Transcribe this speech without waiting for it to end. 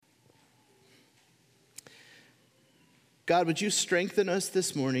God, would you strengthen us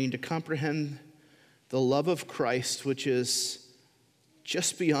this morning to comprehend the love of Christ, which is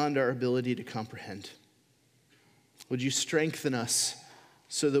just beyond our ability to comprehend. Would you strengthen us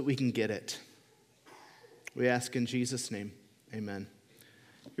so that we can get it? We ask in Jesus' name, amen.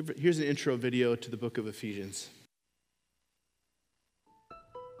 Here's an intro video to the book of Ephesians.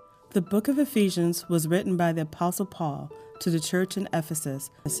 The book of Ephesians was written by the Apostle Paul to the church in Ephesus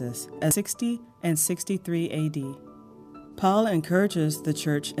at 60 and 63 AD. Paul encourages the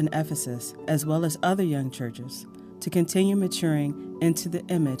church in Ephesus, as well as other young churches, to continue maturing into the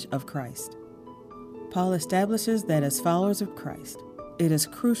image of Christ. Paul establishes that as followers of Christ, it is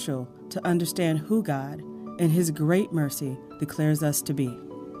crucial to understand who God, in His great mercy, declares us to be.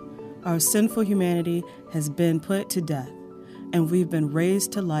 Our sinful humanity has been put to death, and we've been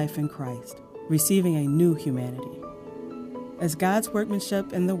raised to life in Christ, receiving a new humanity. As God's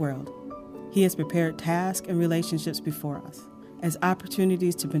workmanship in the world, He has prepared tasks and relationships before us as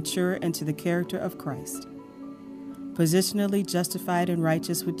opportunities to mature into the character of Christ. Positionally justified and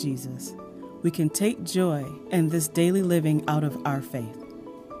righteous with Jesus, we can take joy in this daily living out of our faith.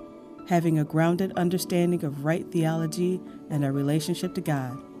 Having a grounded understanding of right theology and our relationship to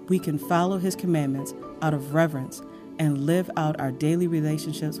God, we can follow His commandments out of reverence and live out our daily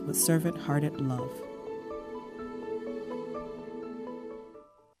relationships with servant-hearted love.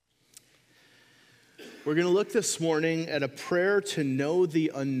 We're going to look this morning at a prayer to know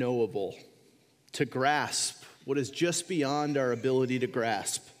the unknowable, to grasp what is just beyond our ability to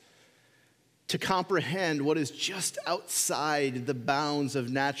grasp, to comprehend what is just outside the bounds of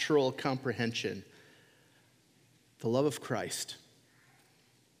natural comprehension. The love of Christ.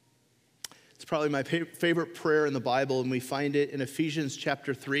 It's probably my favorite prayer in the Bible, and we find it in Ephesians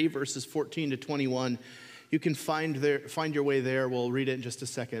chapter 3, verses 14 to 21. You can find your way there. We'll read it in just a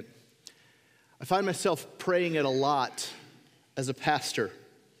second. I find myself praying it a lot as a pastor,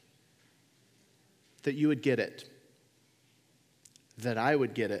 that you would get it, that I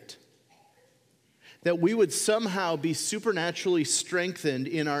would get it, that we would somehow be supernaturally strengthened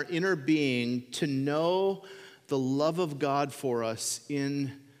in our inner being to know the love of God for us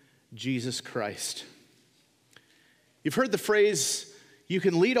in Jesus Christ. You've heard the phrase, you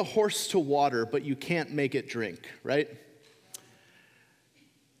can lead a horse to water, but you can't make it drink, right?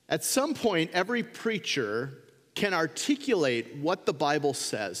 At some point, every preacher can articulate what the Bible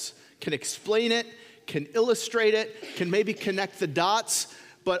says, can explain it, can illustrate it, can maybe connect the dots,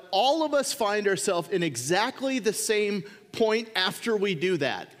 but all of us find ourselves in exactly the same point after we do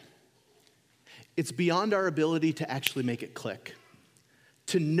that. It's beyond our ability to actually make it click,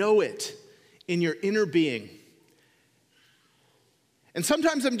 to know it in your inner being. And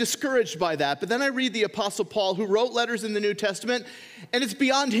sometimes I'm discouraged by that, but then I read the Apostle Paul, who wrote letters in the New Testament, and it's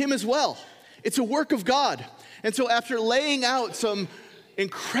beyond him as well. It's a work of God. And so after laying out some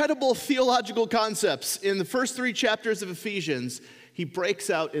incredible theological concepts in the first 3 chapters of Ephesians, he breaks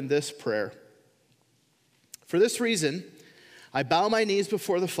out in this prayer. For this reason, I bow my knees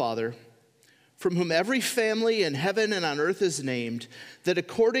before the Father, from whom every family in heaven and on earth is named, that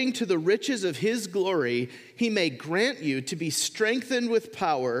according to the riches of His glory, He may grant you to be strengthened with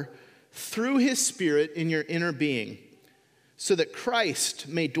power through His Spirit in your inner being, so that Christ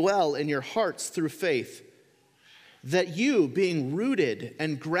may dwell in your hearts through faith, that you, being rooted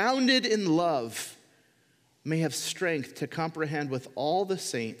and grounded in love, may have strength to comprehend with all the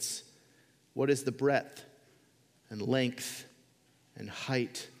saints what is the breadth and length and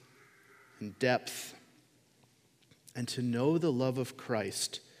height and depth, and to know the love of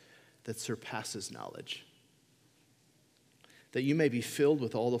Christ that surpasses knowledge, that you may be filled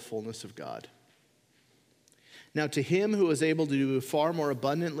with all the fullness of God. Now to Him who is able to do far more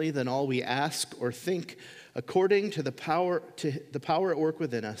abundantly than all we ask or think, according to the power at work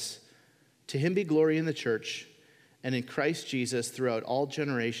within us, to Him be glory in the church and in Christ Jesus throughout all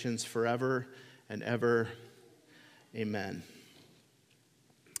generations, forever and ever. Amen.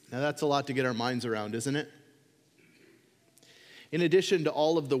 Now that's a lot to get our minds around, isn't it? In addition to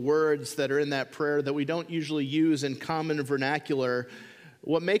all of the words that are in that prayer that we don't usually use in common vernacular,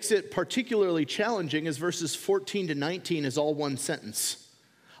 what makes it particularly challenging is verses 14 to 19 is all one sentence.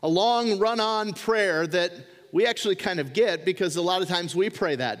 A long run-on prayer that we actually kind of get because a lot of times we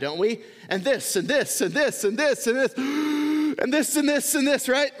pray that, don't we? And this, and this, and this, and this, and this, and this, and this, and this,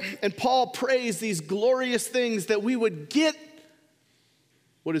 right? And Paul prays these glorious things that we would get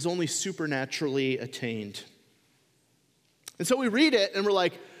what is only supernaturally attained. And so we read it and we're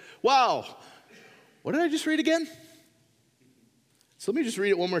like, wow, what did I just read again? So let me just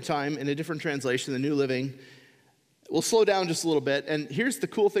read it one more time in a different translation, the New Living. We'll slow down just a little bit. And here's the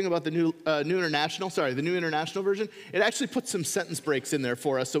cool thing about the New International Version. It actually puts some sentence breaks in there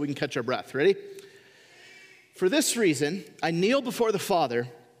for us so we can catch our breath. Ready? For this reason, I kneel before the Father,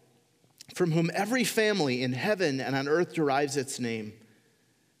 from whom every family in heaven and on earth derives its name.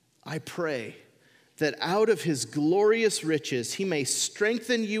 I pray that out of his glorious riches he may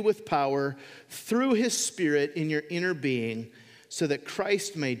strengthen you with power through his Spirit in your inner being, so that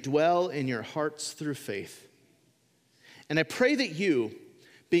Christ may dwell in your hearts through faith. And I pray that you,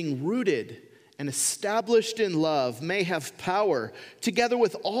 being rooted and established in love, may have power, together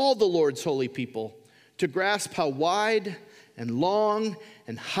with all the Lord's holy people, to grasp how wide and long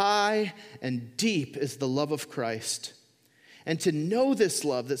and high and deep is the love of Christ, and to know this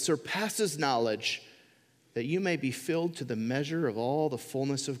love that surpasses knowledge, that you may be filled to the measure of all the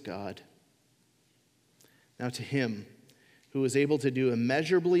fullness of God. Now to him who is able to do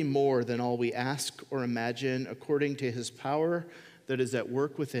immeasurably more than all we ask or imagine, according to his power that is at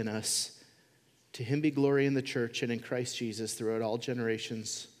work within us, to him be glory in the church and in Christ Jesus throughout all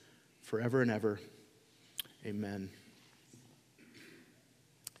generations, forever and ever. Amen.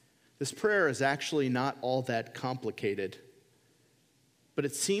 This prayer is actually not all that complicated, but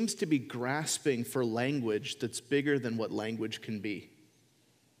it seems to be grasping for language that's bigger than what language can be.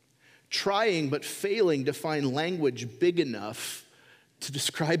 Trying but failing to find language big enough to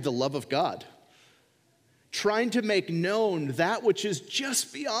describe the love of God. Trying to make known that which is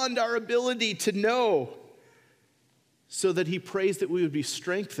just beyond our ability to know, so that he prays that we would be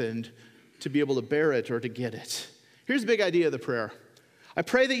strengthened to be able to bear it or to get it. Here's the big idea of the prayer. I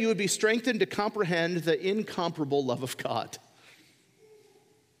pray that you would be strengthened to comprehend the incomparable love of God.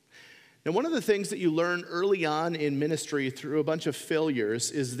 Now, one of the things that you learn early on in ministry through a bunch of failures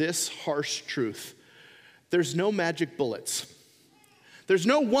is this harsh truth. There's no magic bullets. There's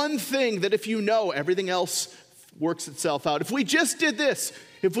no one thing that if you know, everything else works itself out. If we just did this,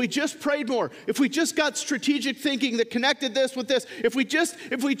 if we just prayed more, if we just got strategic thinking that connected this with this, if we just,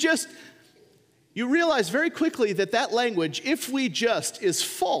 you realize very quickly that language, if we just, is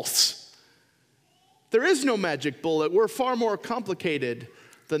false. There is no magic bullet. We're far more complicated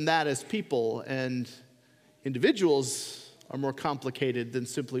than that as people, and individuals are more complicated than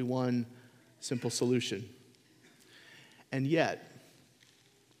simply one simple solution. And yet,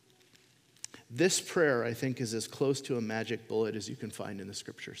 this prayer, I think, is as close to a magic bullet as you can find in the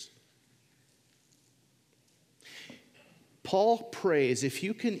scriptures. Paul prays, if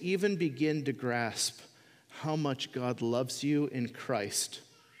you can even begin to grasp how much God loves you in Christ,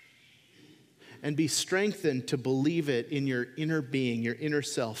 and be strengthened to believe it in your inner being, your inner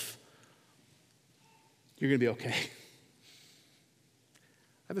self, you're going to be okay. I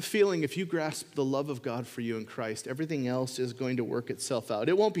have a feeling if you grasp the love of God for you in Christ, everything else is going to work itself out.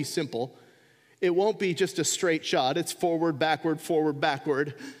 It won't be simple. It won't be just a straight shot. It's forward, backward.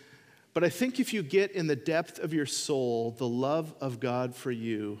 But I think if you get in the depth of your soul the love of God for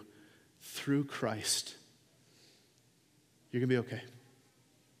you through Christ, you're going to be okay.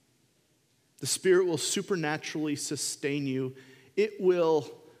 The Spirit will supernaturally sustain you. It will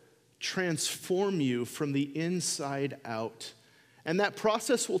transform you from the inside out. And that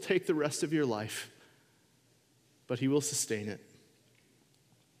process will take the rest of your life, but he will sustain it.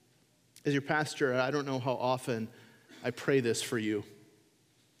 As your pastor, I don't know how often I pray this for you.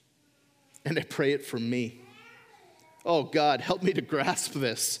 And I pray it for me. Oh, God, help me to grasp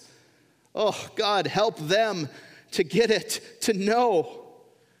this. Oh, God, help them to get it, to know.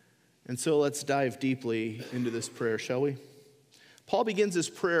 And so let's dive deeply into this prayer, shall we? Paul begins his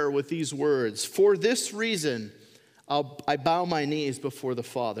prayer with these words, "For this reason, I bow my knees before the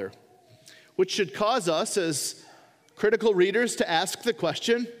Father," which should cause us as critical readers to ask the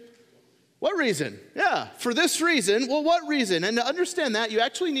question, what reason? Yeah, for this reason. Well, what reason? And to understand that, you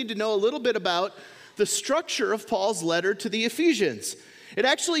actually need to know a little bit about the structure of Paul's letter to the Ephesians. It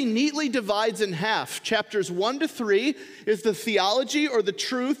actually neatly divides in half. Chapters 1 to 3 is the theology or the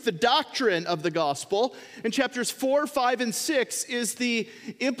truth, the doctrine of the gospel. And chapters 4, 5, and 6 is the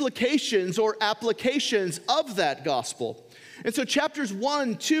implications or applications of that gospel. And so chapters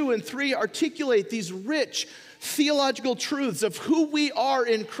 1, 2, and 3 articulate these rich theological truths of who we are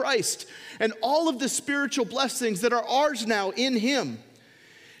in Christ and all of the spiritual blessings that are ours now in him.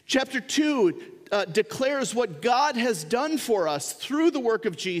 Chapter 2 declares what God has done for us through the work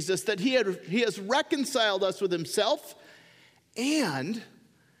of Jesus, that he has reconciled us with himself, and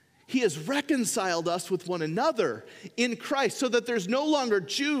he has reconciled us with one another in Christ, so that there's no longer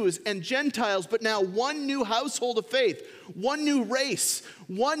Jews and Gentiles, but now one new household of faith, one new race,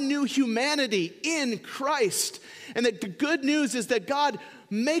 one new humanity in Christ. And that the good news is that God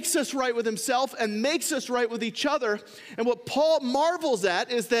makes us right with himself and makes us right with each other. And what Paul marvels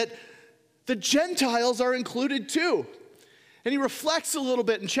at is that the Gentiles are included too. And he reflects a little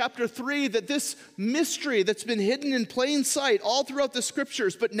bit in chapter 3 that this mystery that's been hidden in plain sight all throughout the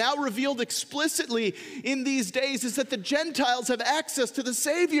scriptures, but now revealed explicitly in these days, is that the Gentiles have access to the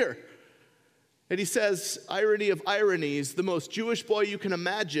Savior. And he says, irony of ironies, the most Jewish boy you can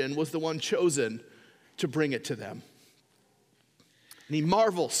imagine was the one chosen to bring it to them. And he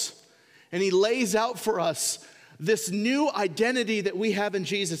marvels, and he lays out for us this new identity that we have in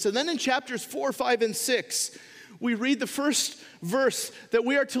Jesus. And then in chapters 4, 5, and 6, we read the first verse that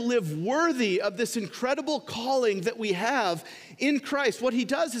we are to live worthy of this incredible calling that we have in Christ. What he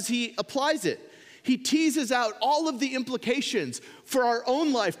does is he applies it. He teases out all of the implications for our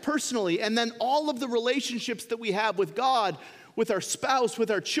own life personally, and then all of the relationships that we have with God, with our spouse,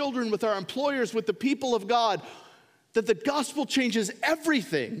 with our children, with our employers, with the people of God, that the gospel changes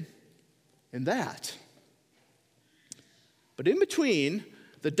everything in that. But in between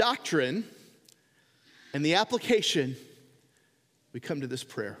the doctrine and the application, we come to this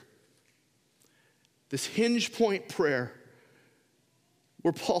prayer, this hinge point prayer,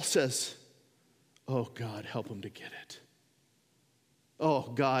 where Paul says, oh God, help them to get it.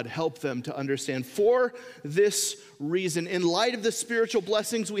 Oh God, help them to understand. For this reason, in light of the spiritual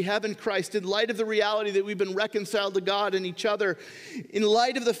blessings we have in Christ, in light of the reality that we've been reconciled to God and each other, in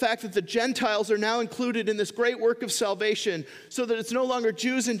light of the fact that the Gentiles are now included in this great work of salvation, so that it's no longer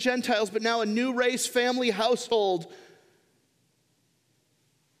Jews and Gentiles, but now a new race, family, household,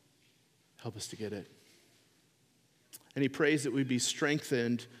 help us to get it. And he prays that we be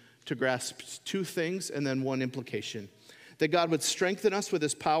strengthened to grasp two things and then one implication. That God would strengthen us with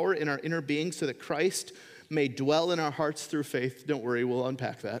his power in our inner being so that Christ may dwell in our hearts through faith. Don't worry, we'll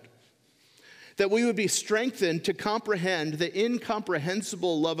unpack that. That we would be strengthened to comprehend the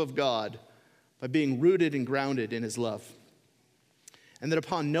incomprehensible love of God by being rooted and grounded in his love. And that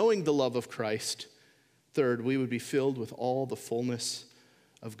upon knowing the love of Christ, third, we would be filled with all the fullness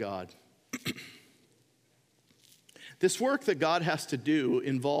of God. This work that God has to do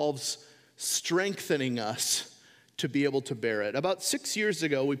involves strengthening us to be able to bear it. About 6 years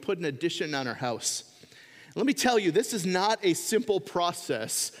ago, we put an addition on our house. Let me tell you, this is not a simple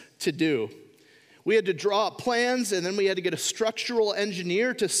process to do. We had to draw up plans, and then we had to get a structural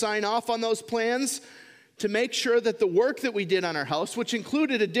engineer to sign off on those plans to make sure that the work that we did on our house, which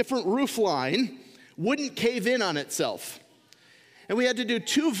included a different roof line, wouldn't cave in on itself. And we had to do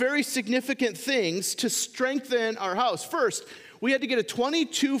two very significant things to strengthen our house. First, we had to get a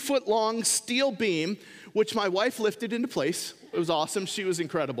 22-foot long steel beam, which my wife lifted into place. It was awesome. She was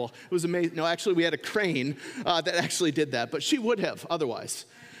incredible. It was amazing. No, actually, we had a crane that actually did that, but she would have otherwise.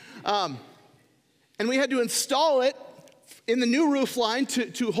 And we had to install it in the new roof line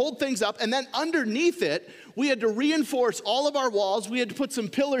to hold things up, and then underneath it, we had to reinforce all of our walls. We had to put some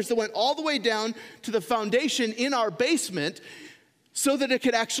pillars that went all the way down to the foundation in our basement so that it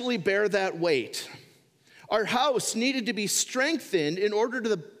could actually bear that weight. Our house needed to be strengthened in order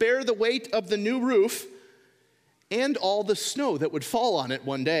to bear the weight of the new roof and all the snow that would fall on it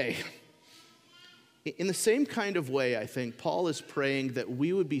one day. In the same kind of way, I think, Paul is praying that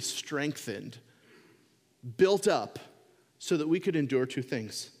we would be strengthened, built up, so that we could endure two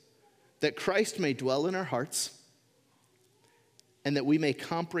things. That Christ may dwell in our hearts, and that we may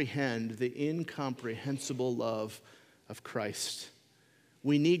comprehend the incomprehensible love of Christ.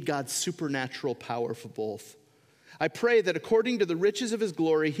 We need God's supernatural power for both. I pray that according to the riches of his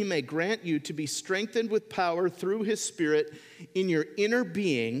glory, he may grant you to be strengthened with power through his Spirit in your inner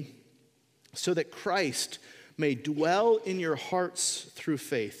being, so that Christ may dwell in your hearts through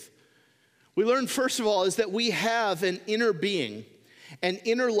faith. We learn, first of all, is that we have an inner being, an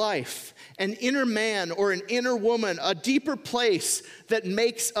inner life, an inner man or an inner woman, a deeper place that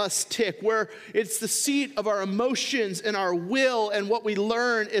makes us tick, where it's the seat of our emotions and our will, and what we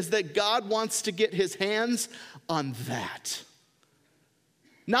learn is that God wants to get his hands on that.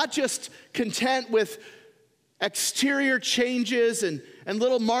 Not just content with exterior changes and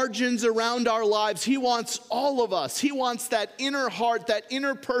little margins around our lives. He wants all of us. He wants that inner heart, that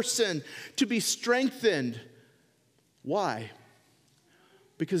inner person to be strengthened. Why?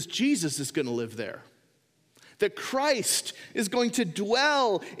 Because Jesus is going to live there. That Christ is going to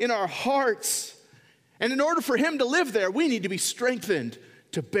dwell in our hearts. And in order for him to live there, we need to be strengthened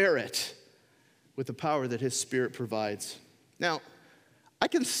to bear it with the power that his Spirit provides. Now, I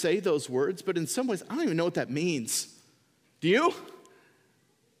can say those words, but in some ways, I don't even know what that means. Do you?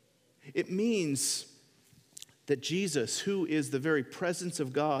 It means that Jesus, who is the very presence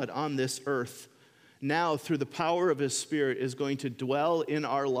of God on this earth, now through the power of his Spirit is going to dwell in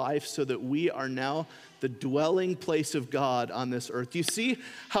our life so that we are now the dwelling place of God on this earth. Do you see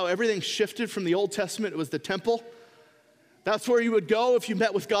how everything shifted from the Old Testament? It was the temple. That's where you would go if you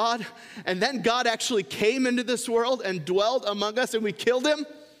met with God. And then God actually came into this world and dwelled among us, and we killed him.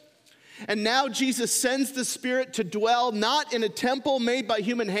 And now Jesus sends the Spirit to dwell not in a temple made by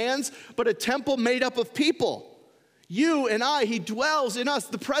human hands, but a temple made up of people. You and I, he dwells in us.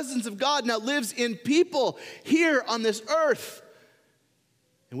 The presence of God now lives in people here on this earth.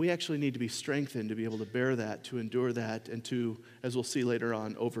 And we actually need to be strengthened to be able to bear that, to endure that, and to, as we'll see later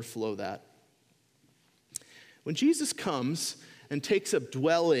on, overflow that. When Jesus comes and takes up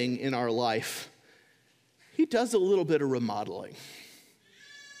dwelling in our life, he does a little bit of remodeling.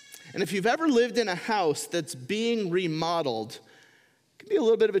 And if you've ever lived in a house that's being remodeled, it can be a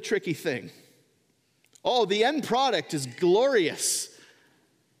little bit of a tricky thing. Oh, the end product is glorious.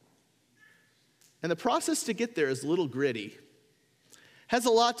 And the process to get there is a little gritty. Has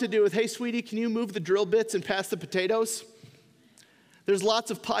a lot to do with, hey, sweetie, can you move the drill bits and pass the potatoes? There's lots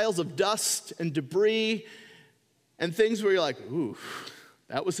of piles of dust and debris and things where you're like, ooh,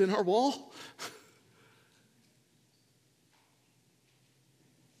 that was in our wall?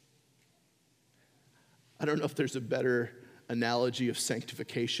 I don't know if there's a better analogy of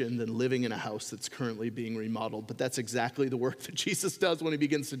sanctification than living in a house that's currently being remodeled, but that's exactly the work that Jesus does when he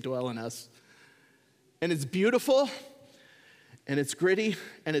begins to dwell in us. And it's beautiful, and it's gritty,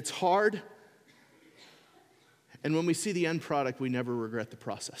 and it's hard. And when we see the end product, we never regret the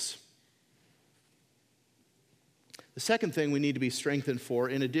process. The second thing we need to be strengthened for,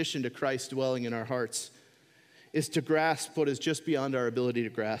 in addition to Christ dwelling in our hearts, is to grasp what is just beyond our ability to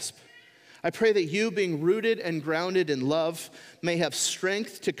grasp. I pray that you, being rooted and grounded in love, may have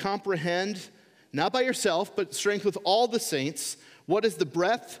strength to comprehend, not by yourself, but strength with all the saints, what is the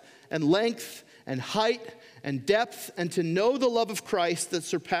breadth and length and height and depth, and to know the love of Christ that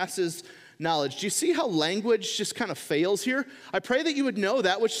surpasses knowledge. Do you see how language just kind of fails here? I pray that you would know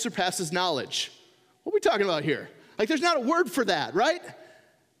that which surpasses knowledge. What are we talking about here? Like, there's not a word for that, right?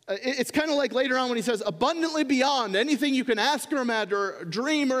 It's kind of like later on when he says, abundantly beyond anything you can ask or imagine or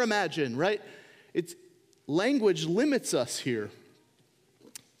dream or imagine, right? It's language limits us here.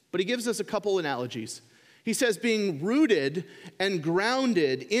 But he gives us a couple analogies. He says being rooted and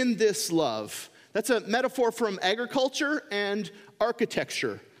grounded in this love. That's a metaphor from agriculture and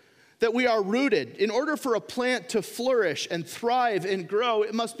architecture. That we are rooted. In order for a plant to flourish and thrive and grow,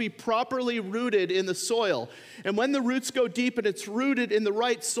 it must be properly rooted in the soil. And when the roots go deep and it's rooted in the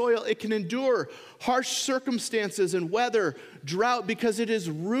right soil, it can endure harsh circumstances and weather, drought, because it is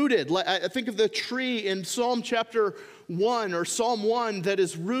rooted. I think of the tree in Psalm chapter 1 or Psalm 1 that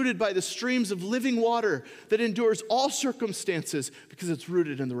is rooted by the streams of living water that endures all circumstances because it's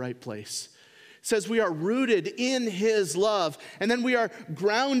rooted in the right place. Says we are rooted in his love, and then we are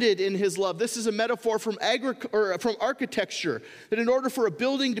grounded in his love. This is a metaphor from architecture, that in order for a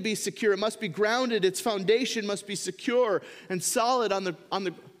building to be secure, it must be grounded, its foundation must be secure and solid on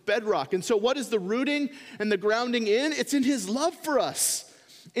the bedrock. And so what is the rooting and the grounding in? It's in his love for us,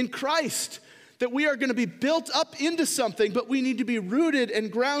 in Christ, that we are going to be built up into something, but we need to be rooted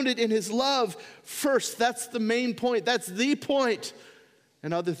and grounded in his love first. That's the main point. That's the point.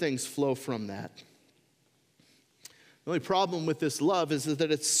 And other things flow from that. The only problem with this love is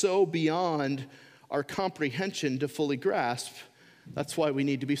that it's so beyond our comprehension to fully grasp. That's why we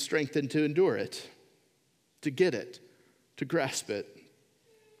need to be strengthened to endure it, to get it, to grasp it.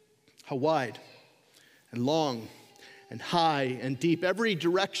 How wide and long and high and deep, every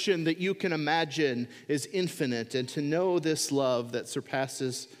direction that you can imagine is infinite, and to know this love that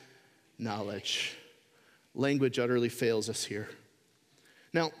surpasses knowledge. Language utterly fails us here.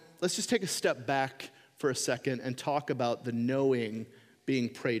 Now, let's just take a step back for a second and talk about the knowing being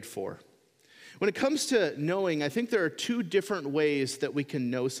prayed for. When it comes to knowing, I think there are two different ways that we can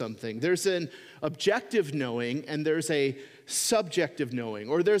know something. There's an objective knowing and there's a subjective knowing,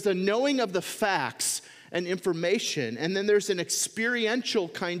 or there's a knowing of the facts and information, and then there's an experiential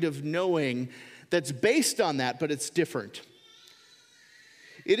kind of knowing that's based on that, but it's different.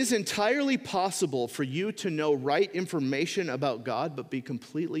 It is entirely possible for you to know right information about God, but be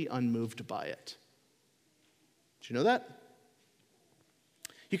completely unmoved by it. Did you know that?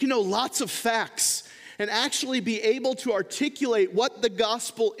 You can know lots of facts and actually be able to articulate what the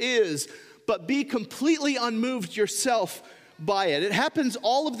gospel is, but be completely unmoved yourself by it. It happens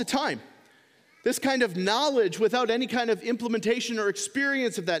all of the time. This kind of knowledge without any kind of implementation or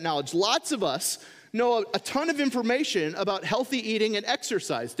experience of that knowledge. Lots of us know a ton of information about healthy eating and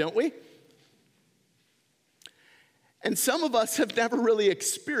exercise, don't we? And some of us have never really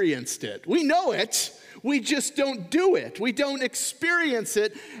experienced it. We know it, we just don't do it. We don't experience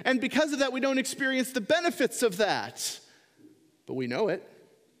it, and because of that, we don't experience the benefits of that. But we know it.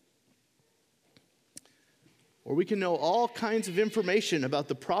 Or we can know all kinds of information about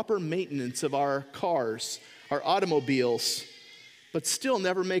the proper maintenance of our cars, our automobiles, but still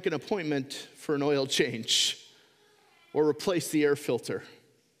never make an appointment for an oil change or replace the air filter.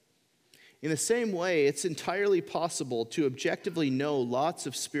 In the same way, it's entirely possible to objectively know lots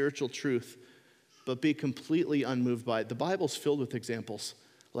of spiritual truth, but be completely unmoved by it. The Bible's filled with examples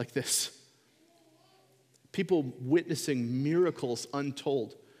like this. People witnessing miracles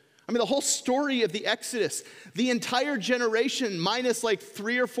untold. I mean, the whole story of the Exodus, the entire generation, minus like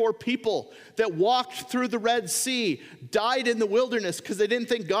 3 or 4 people that walked through the Red Sea, died in the wilderness because they didn't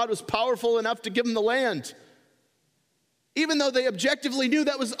think God was powerful enough to give them the land. Even though they objectively knew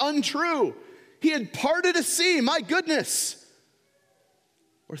that was untrue. He had parted a sea, my goodness.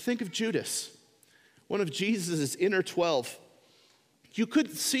 Or think of Judas, one of Jesus' inner 12. You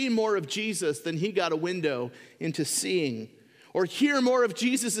couldn't see more of Jesus than he got a window into seeing, or hear more of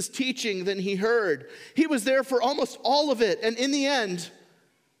Jesus' teaching than he heard. He was there for almost all of it, and in the end,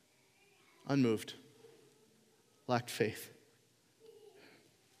 unmoved, lacked faith.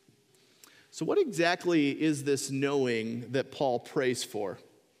 So what exactly is this knowing that Paul prays for?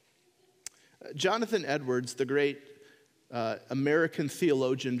 Jonathan Edwards, the great American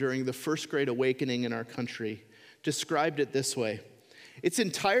theologian during the First Great Awakening in our country, described it this way. It's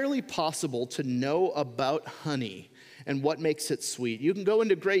entirely possible to know about honey and what makes it sweet. You can go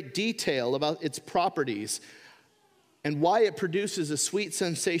into great detail about its properties and why it produces a sweet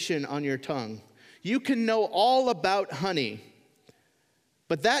sensation on your tongue. You can know all about honey.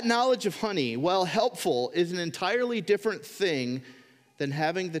 But that knowledge of honey, while helpful, is an entirely different thing than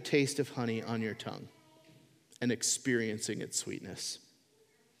having the taste of honey on your tongue and experiencing its sweetness.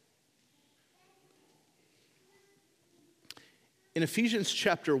 In Ephesians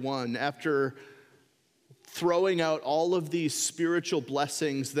chapter 1, after throwing out all of these spiritual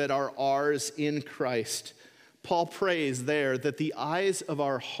blessings that are ours in Christ, Paul prays there that the eyes of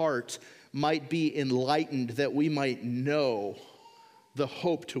our heart might be enlightened, that we might know the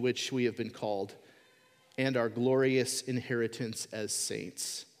hope to which we have been called and our glorious inheritance as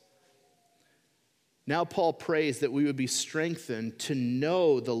saints. Now Paul prays that we would be strengthened to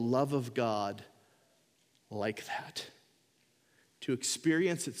know the love of God like that, to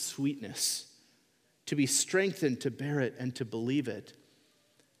experience its sweetness, to be strengthened to bear it and to believe it,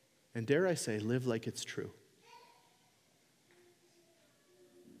 and dare I say, live like it's true.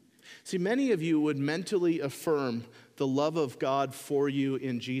 See, many of you would mentally affirm the love of God for you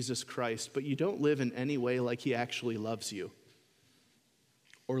in Jesus Christ, but you don't live in any way like he actually loves you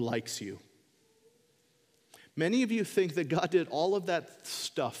or likes you. Many of you think that God did all of that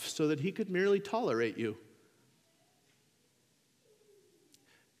stuff so that he could merely tolerate you.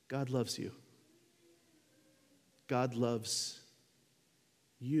 God loves you. God loves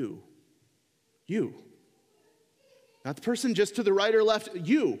you. You. Not the person just to the right or left.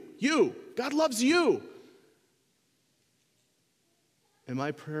 You. God loves you. And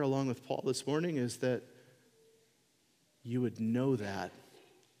my prayer along with Paul this morning is that you would know that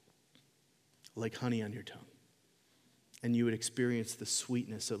like honey on your tongue. And you would experience the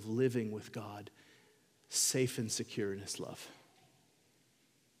sweetness of living with God, safe and secure in his love.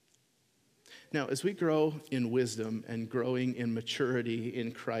 Now, as we grow in wisdom and growing in maturity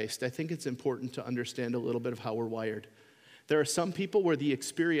in Christ, I think it's important to understand a little bit of how we're wired. There are some people where the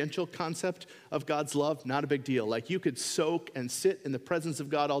experiential concept of God's love, not a big deal. Like you could soak and sit in the presence of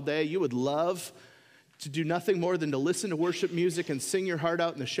God all day. You would love to do nothing more than to listen to worship music and sing your heart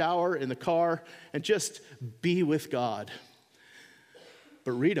out in the shower, in the car, and just be with God.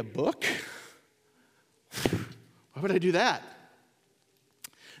 But read a book? Why would I do that?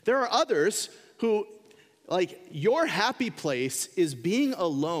 There are others who, like, your happy place is being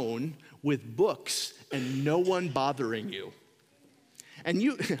alone with books and no one bothering you. And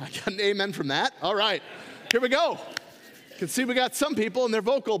you, I got an amen from that. All right, here we go. You can see we got some people and they're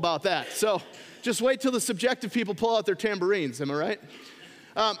vocal about that. So just wait till the subjective people pull out their tambourines, am I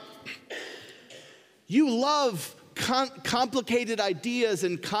right? You love complicated ideas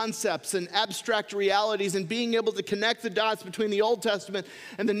and concepts and abstract realities and being able to connect the dots between the Old Testament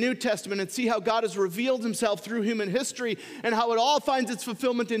and the New Testament and see how God has revealed himself through human history and how it all finds its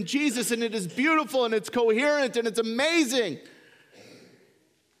fulfillment in Jesus, and it is beautiful and it's coherent and it's amazing.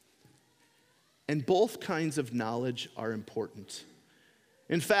 And both kinds of knowledge are important.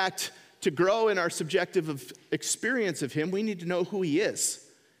 In fact, to grow in our subjective experience of him, we need to know who he is.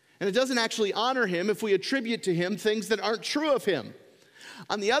 And it doesn't actually honor him if we attribute to him things that aren't true of him.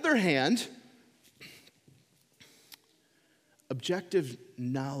 On the other hand, objective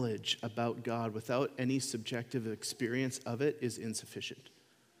knowledge about God without any subjective experience of it is insufficient.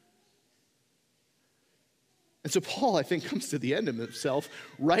 And so Paul, I think, comes to the end of himself,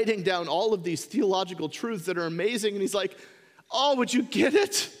 writing down all of these theological truths that are amazing, and he's like, oh, would you get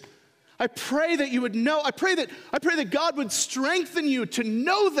it? I pray that you would know. I pray that God would strengthen you to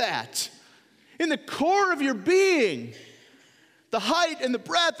know that in the core of your being. The height and the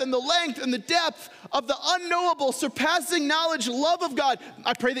breadth and the length and the depth of the unknowable, surpassing knowledge, love of God.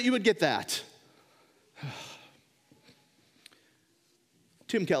 I pray that you would get that.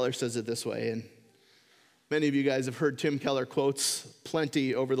 Tim Keller says it this way, and many of you guys have heard Tim Keller quotes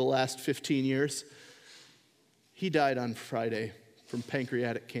plenty over the last 15 years. He died on Friday from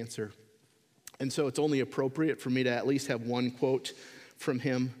pancreatic cancer. And so it's only appropriate for me to at least have one quote from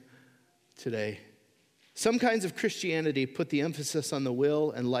him today. Some kinds of Christianity put the emphasis on the will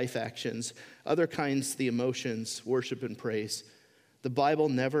and life actions. Other kinds, the emotions, worship and praise. The Bible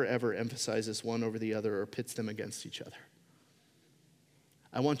never, ever emphasizes one over the other or pits them against each other.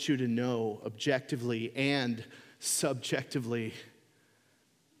 I want you to know objectively and subjectively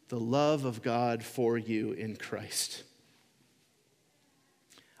the love of God for you in Christ.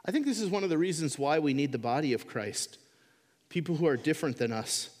 I think this is one of the reasons why we need the body of Christ, people who are different than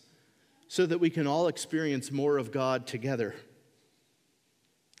us, so that we can all experience more of God together.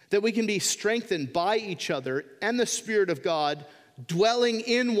 That we can be strengthened by each other and the Spirit of God dwelling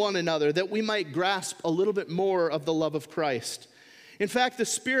in one another, that we might grasp a little bit more of the love of Christ. In fact, the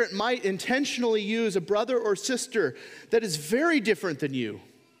Spirit might intentionally use a brother or sister that is very different than you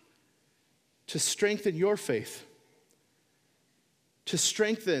to strengthen your faith, to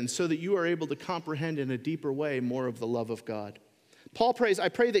strengthen so that you are able to comprehend in a deeper way more of the love of God. Paul prays, I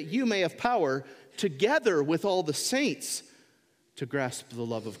pray that you may have power together with all the saints to grasp the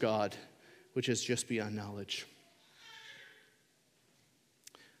love of God, which is just beyond knowledge.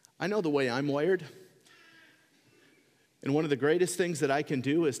 I know the way I'm wired, and one of the greatest things that I can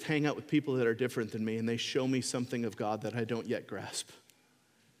do is hang out with people that are different than me, and they show me something of God that I don't yet grasp.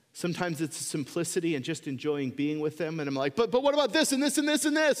 Sometimes it's simplicity and just enjoying being with them, and I'm like, but what about this and this and this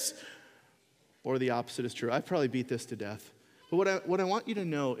and this? Or the opposite is true. I probably beat this to death. But what I want you to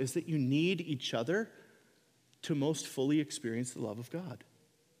know is that you need each other to most fully experience the love of God.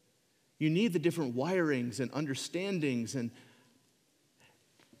 You need the different wirings and understandings, and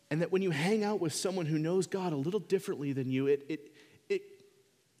that when you hang out with someone who knows God a little differently than you, it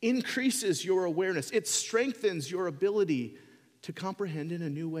increases your awareness. It strengthens your ability to comprehend in a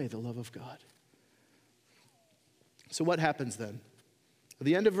new way the love of God. So what happens then? At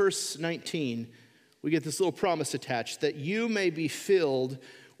the end of verse 19, we get this little promise attached, that you may be filled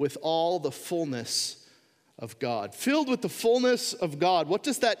with all the fullness of God. Filled with the fullness of God. What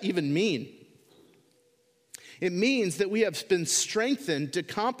does that even mean? It means that we have been strengthened to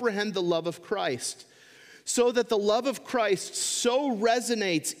comprehend the love of Christ, so that the love of Christ so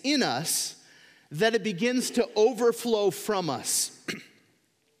resonates in us that it begins to overflow from us.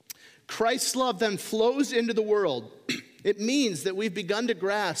 Christ's love then flows into the world. It means that we've begun to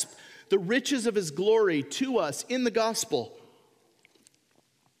grasp the riches of his glory to us in the gospel.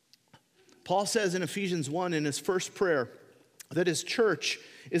 Paul says in Ephesians 1 in his first prayer that his church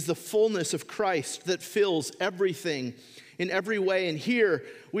is the fullness of Christ that fills everything in every way. And here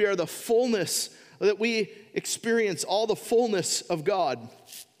we are the fullness, that we experience all the fullness of God.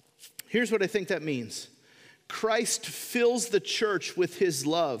 Here's what I think that means. Christ fills the church with his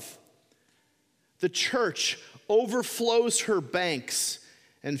love. The church overflows her banks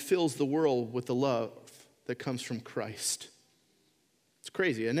and fills the world with the love that comes from Christ. It's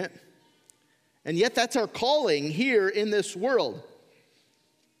crazy, isn't it? And yet that's our calling here in this world.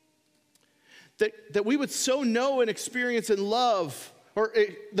 That we would so know and experience and love, or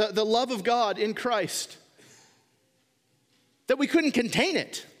the love of God in Christ, that we couldn't contain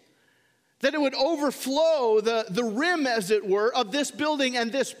it. That it would overflow the rim, as it were, of this building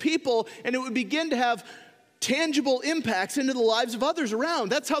and this people, and it would begin to have tangible impacts into the lives of others around.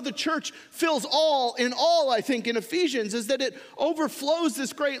 That's how the church fills all in all, I think, in Ephesians, is that it overflows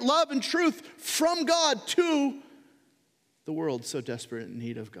this great love and truth from God to the world so desperate in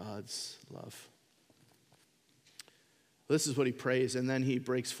need of God's love. This is what he prays, and then he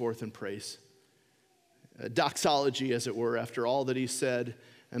breaks forth in praise. A doxology, as it were, after all that he's said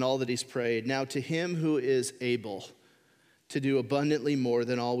and all that he's prayed. Now to him who is able to do abundantly more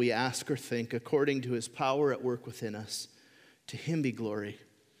than all we ask or think, according to his power at work within us, to him be glory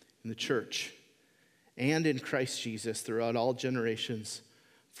in the church and in Christ Jesus throughout all generations,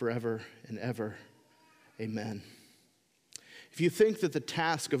 forever and ever. Amen. If you think that the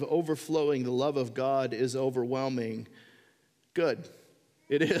task of overflowing the love of God is overwhelming, good.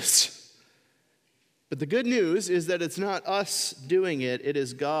 It is. But the good news is that it's not us doing it. It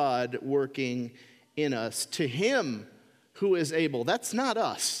is God working in us. To him who is able. That's not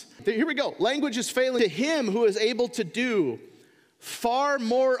us. Here we go. Language is failing. To him who is able to do far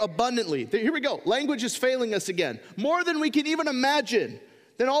more abundantly. Here we go. Language is failing us again. More than we can even imagine.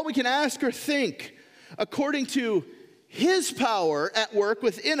 Than all we can ask or think. According to his power at work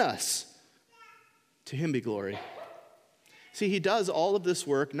within us. To him be glory. See, he does all of this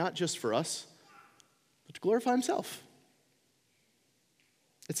work not just for us, but to glorify himself.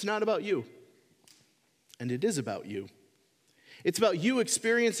 It's not about you. And it is about you. It's about you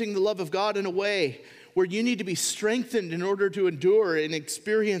experiencing the love of God in a way where you need to be strengthened in order to endure and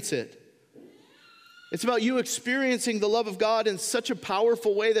experience it. It's about you experiencing the love of God in such a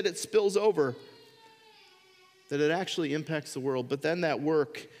powerful way that it spills over, that it actually impacts the world. But then that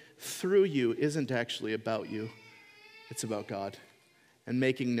work through you isn't actually about you. It's about God and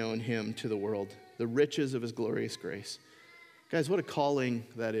making known him to the world, the riches of his glorious grace. Guys, what a calling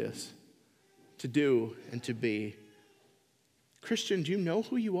that is, to do and to be. Christian, do you know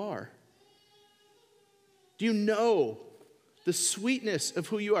who you are? Do you know the sweetness of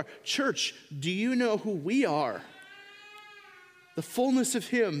who you are? Church, do you know who we are? The fullness of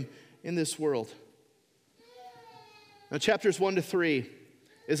him in this world. Now, chapters 1-3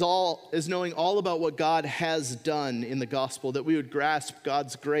 is knowing all about what God has done in the gospel, that we would grasp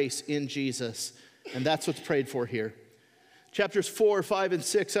God's grace in Jesus. And that's what's prayed for here. Chapters 4, 5, and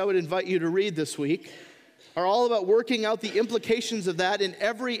 6, I would invite you to read this week, are all about working out the implications of that in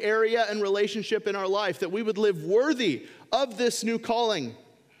every area and relationship in our life, that we would live worthy of this new calling.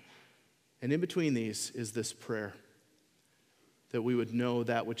 And in between these is this prayer, that we would know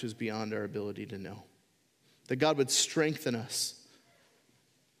that which is beyond our ability to know, that God would strengthen us,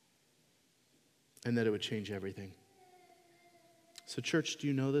 and that it would change everything. So church, do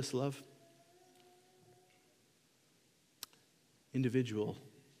you know this love? Individual,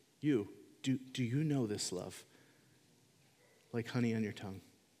 you. Do you know this love? Like honey on your tongue.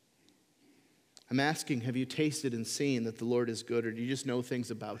 I'm asking, have you tasted and seen that the Lord is good, or do you just know things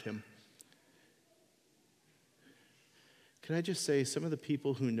about him? Can I just say, some of the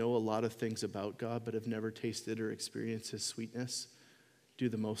people who know a lot of things about God but have never tasted or experienced his sweetness do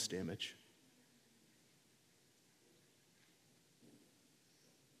the most damage.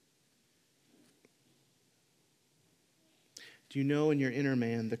 Do you know in your inner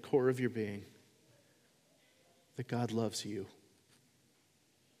man, the core of your being, that God loves you?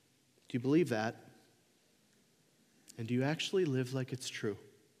 Do you believe that? And do you actually live like it's true?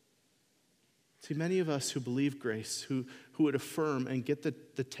 See, many of us who believe grace, who would affirm and get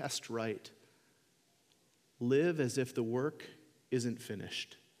the test right, live as if the work isn't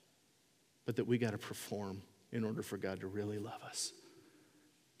finished, but that we got to perform in order for God to really love us.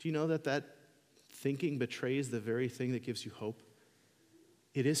 Do you know that thinking betrays the very thing that gives you hope?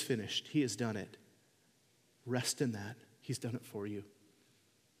 It is finished. He has done it. Rest in that. He's done it for you.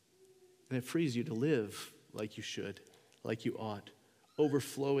 And it frees you to live like you should, like you ought,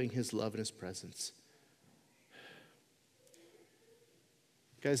 overflowing his love and his presence.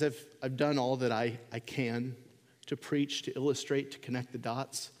 Guys, I've done all that I can to preach, to illustrate, to connect the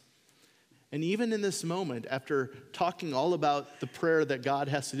dots. And even in this moment, after talking all about the prayer that God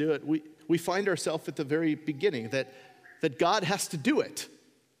has to do it, we find ourselves at the very beginning, that God has to do it.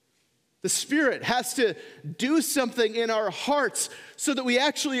 The Spirit has to do something in our hearts so that we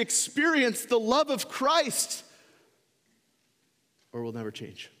actually experience the love of Christ, or we'll never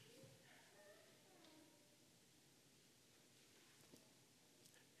change.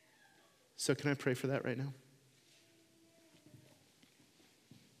 So can I pray for that right now?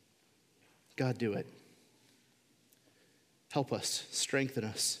 God, do it. Help us, strengthen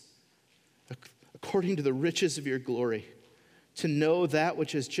us, according to the riches of your glory, to know that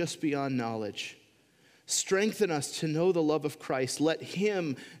which is just beyond knowledge. Strengthen us to know the love of Christ. Let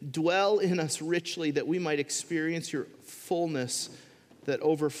him dwell in us richly, that we might experience your fullness that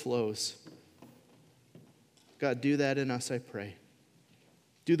overflows. God, do that in us, I pray.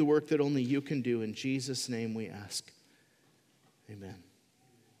 Do the work that only you can do. In Jesus' name we ask. Amen.